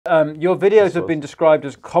Your videos have been described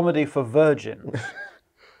as comedy for virgins.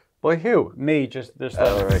 By who? Me, just this.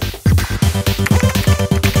 All right.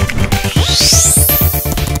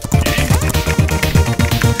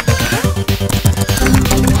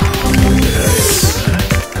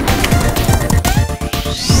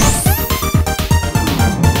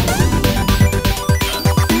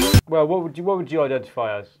 Well, what would you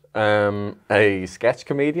identify as? A sketch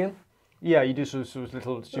comedian. Yeah, you do sort of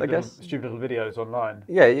little stupid little videos online.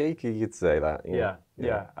 Yeah, you could say that. Yeah.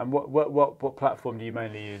 And what platform do you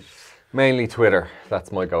mainly use? Mainly Twitter.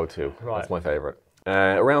 That's my go-to. Right. That's my favorite.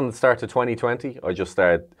 Around the start of 2020, I just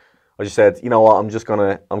said, you know what,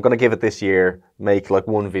 I'm gonna give it this year, make like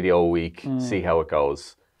one video a week, see how it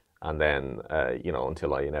goes, and then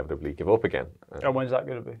until I inevitably give up again. And when's that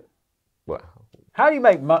going to be? Well, how do you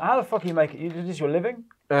make money? How the fuck do you make it? Is this your living?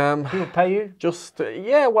 People pay you? Just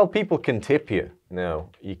well, people can tip you now.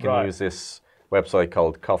 You can use this website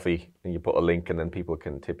called Coffee, and you put a link, and then people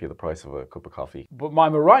can tip you the price of a cup of coffee. But am I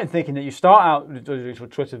right in thinking that you start out doing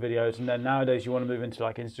Twitter videos, and then nowadays you want to move into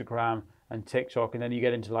like Instagram and TikTok, and then you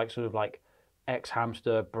get into like sort of like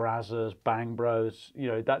X-Hamster, Brazzers, Bang Bros. You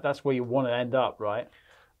know, that's where you want to end up, right?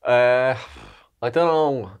 I don't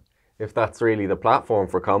know if that's really the platform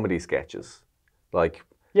for comedy sketches. Like,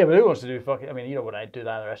 yeah, but who wants to do fucking? I mean, you don't want to do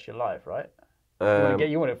that the rest of your life, right?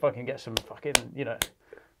 You want to fucking get some fucking, you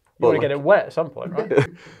want to get it wet at some point, right?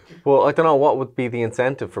 Well, I don't know what would be the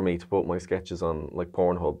incentive for me to put my sketches on like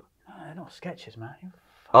Pornhub. No, they're not sketches, man.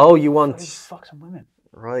 You want fuck some women,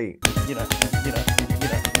 right?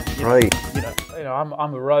 Right.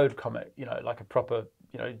 I'm a road comic. Like a proper,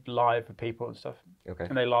 live for people and stuff. Okay.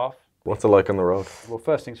 And they laugh. What's it like on the road? Well,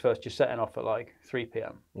 first things first, you're setting off at like 3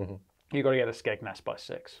 p.m. Mm-hmm. You've got to get a Skegness by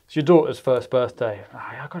 6. It's your daughter's first birthday.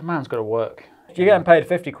 Man's got to work. You're getting paid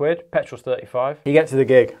 50 quid, petrol's 35. You get to the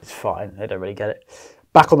gig, it's fine, they don't really get it.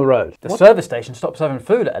 Back on the road. The service station stops serving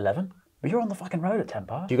food at 11, but you're on the fucking road at 10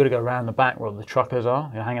 past. You've got to go around the back where all the truckers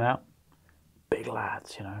are, you're hanging out. Big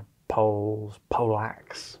lads, Poles,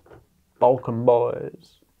 Polacks, Balkan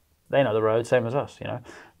boys. They know the road, same as us,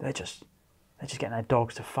 They're just getting their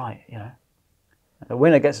dogs to fight, The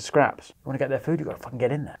winner gets the scraps. You want to get their food, you've got to fucking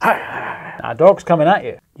get in there. Now, dog's coming at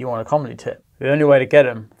you. You want a comedy tip. The only way to get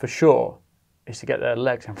them, for sure, is to get their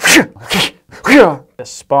legs and their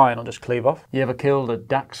spine will just cleave off. You ever killed a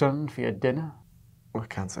dachshund for your dinner? I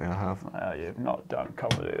can't say I have. Well, you've not done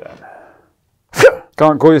comedy then.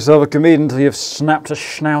 Can't call yourself a comedian until you've snapped a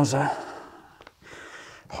schnauzer.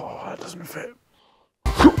 Oh, that doesn't fit.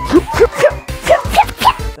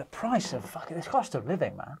 The price of fucking, the cost of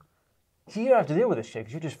living, man. So you don't have to deal with this shit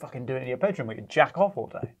because you're just fucking doing it in your bedroom where you jack off all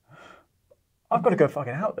day. I've got to go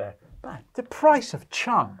fucking out there. Man, the price of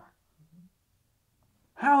chum.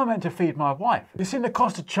 How am I meant to feed my wife? You seen the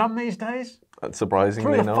cost of chum these days? That's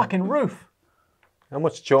surprisingly Through the fucking roof. How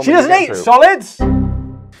much chum? She doesn't eat solids.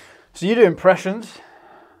 So you do impressions?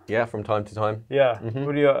 Yeah, from time to time. Yeah. Mm-hmm.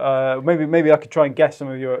 What do you? Maybe I could try and guess some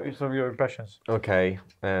of your impressions. Okay.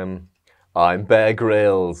 I'm Bear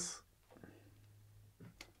Grylls.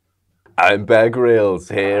 I'm Bear Grylls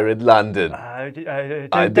here in London.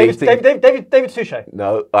 David Suchet.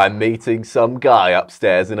 No, I'm meeting some guy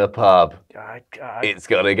upstairs in a pub. It's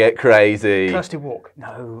gonna get crazy. Kirsty Walk.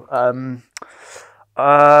 No.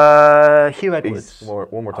 Hugh Edwards.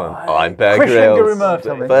 One more time. I'm Bear Grylls.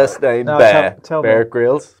 First name Bear. Tell Bear me.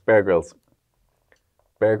 Grylls. Bear Grylls.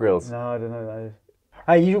 Bear Grylls. No, I don't know that.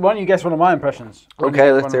 Hey, why don't you guess one of my impressions?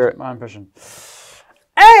 Okay, let's hear it. My impression.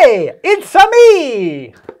 Hey, it's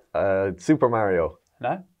me. Super Mario.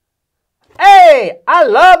 No. Hey, I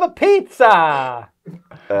love a pizza.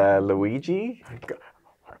 Luigi.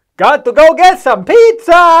 Got to go get some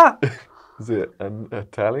pizza. Is it an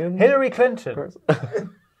Italian? Hillary Clinton.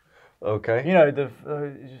 Okay. Underneath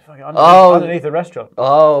the restaurant.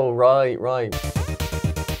 Oh, right.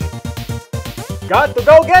 Got to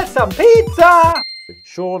go get some pizza.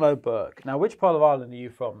 Sean Burke. Now, which part of Ireland are you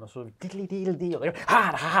from? The sort of diddly-deedle-deal. The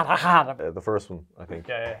first one, I think.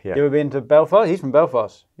 Yeah. You ever been to Belfast? He's from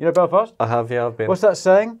Belfast. You know Belfast? I have, yeah, I've been. What's that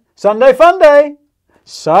saying? Sunday fun day.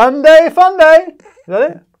 Sunday fun day. Is that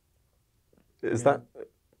it?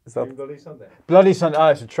 Is that? Bloody Sunday. Bloody Sunday. Oh,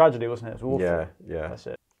 it's a tragedy, wasn't it? It's awful. Yeah. That's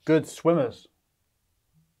it. Good swimmers.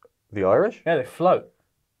 The Irish? Yeah, they float.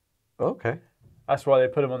 Okay. That's why they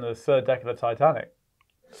put them on the third deck of the Titanic.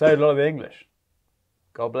 So a lot of the English.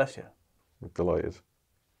 God bless you. Delighted.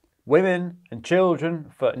 Women and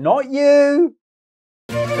children, but not you.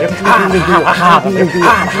 But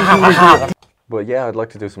yeah, I'd like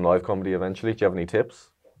to do some live comedy eventually. Do you have any tips?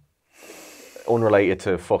 Unrelated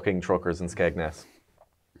to fucking truckers and Skegness.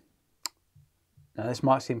 Now this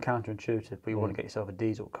might seem counterintuitive, but you want to get yourself a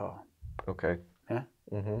diesel car. Okay. Yeah?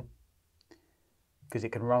 Because it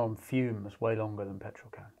can run on fumes way longer than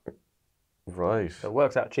petrol can. Right. So it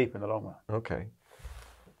works out cheaper in the long run. Okay.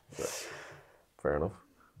 Fair enough.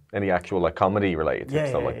 Any actual like comedy related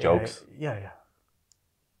tips, like jokes? Yeah.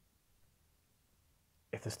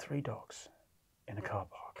 If there's 3 dogs in a car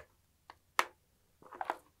park,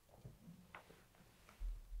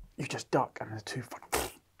 you just duck and there's 2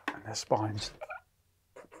 and their spines.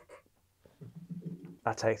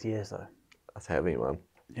 That takes years though. That's heavy, man.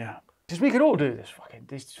 Yeah. Because we could all do these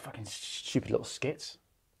fucking stupid little skits.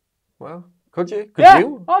 Well, could you? Could yeah,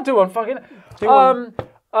 you? I'll do one fucking. Whoa.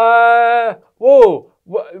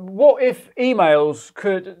 What if emails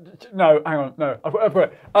could? No, hang on. No, I've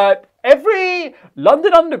got it. Every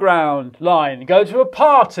London Underground line go to a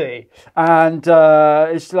party, and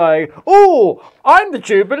it's like, oh, I'm the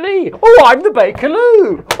Jubilee. Oh, I'm the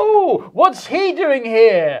Bakerloo. Oh, what's he doing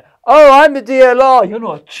here? Oh, I'm the DLR. You're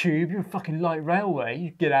not a tube. You're a fucking light railway.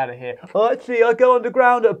 You get out of here. Oh, actually, I go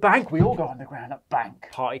underground at a bank. We all go underground at a bank.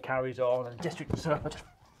 Party carries on, and District Reserve are just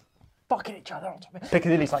fucking each other.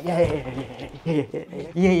 Piccadilly's like, yeah.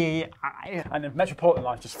 And the Metropolitan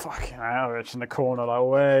line's just fucking average in the corner, like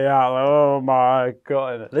way out. Like, oh my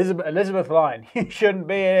god. Elizabeth line, you shouldn't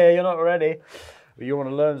be here. You're not ready. But you want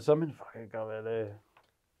to learn something? Fucking go there.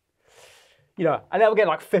 You know, and they'll get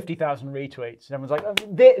like 50,000 retweets, and everyone's like,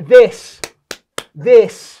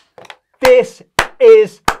 "This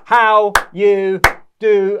is how you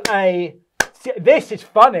do a. This is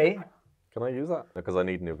funny." Can I use that? Because I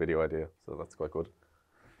need a new video idea, so that's quite good.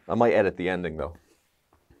 I might edit the ending though.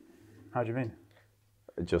 How do you mean?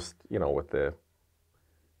 Just with the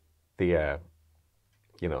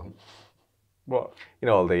What?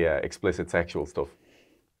 All the explicit sexual stuff.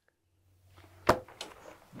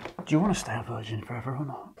 Do you want to stay a virgin forever or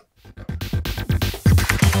not?